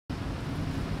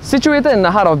Situated in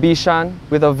the heart of Bishan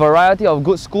with a variety of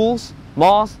good schools,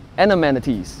 malls and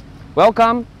amenities.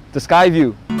 Welcome to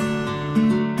SKYVUE.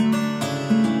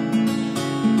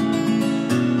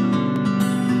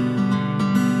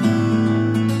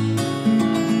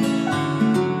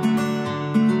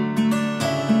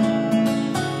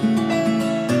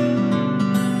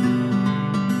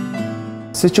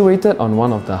 Situated on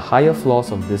one of the higher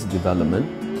floors of this development,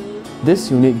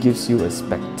 this unit gives you a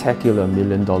spectacular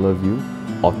million-dollar view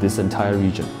of this entire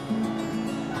region.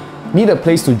 Need a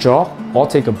place to jog or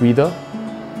take a breather?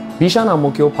 Bishan Ang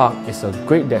Mo Kio Park is a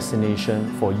great destination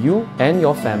for you and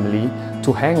your family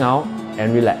to hang out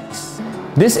and relax.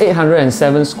 This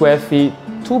 807 square feet,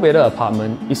 two-bedder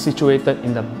apartment is situated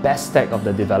in the best stack of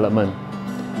the development.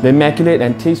 The immaculate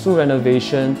and tasteful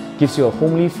renovation gives you a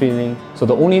homely feeling, so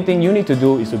the only thing you need to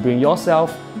do is to bring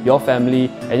yourself, your family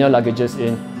and your luggages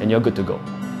in and you're good to go.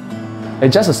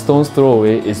 At just a stone's throw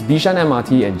away is Bishan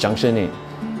MRT and Junction 8,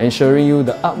 ensuring you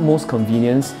the utmost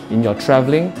convenience in your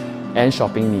travelling and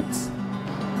shopping needs.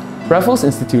 Raffles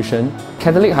Institution,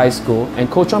 Catholic High School and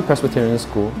Kuo Chuan Presbyterian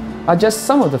School are just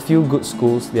some of the few good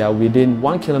schools that are within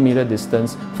 1 kilometre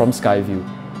distance from SKYVUE.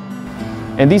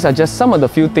 And these are just some of the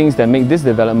few things that make this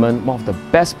development one of the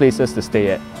best places to stay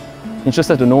at.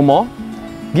 Interested to know more?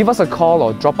 Give us a call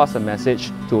or drop us a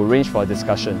message to arrange for a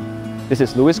discussion. This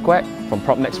is Louis Quack from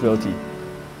PropNext Realty.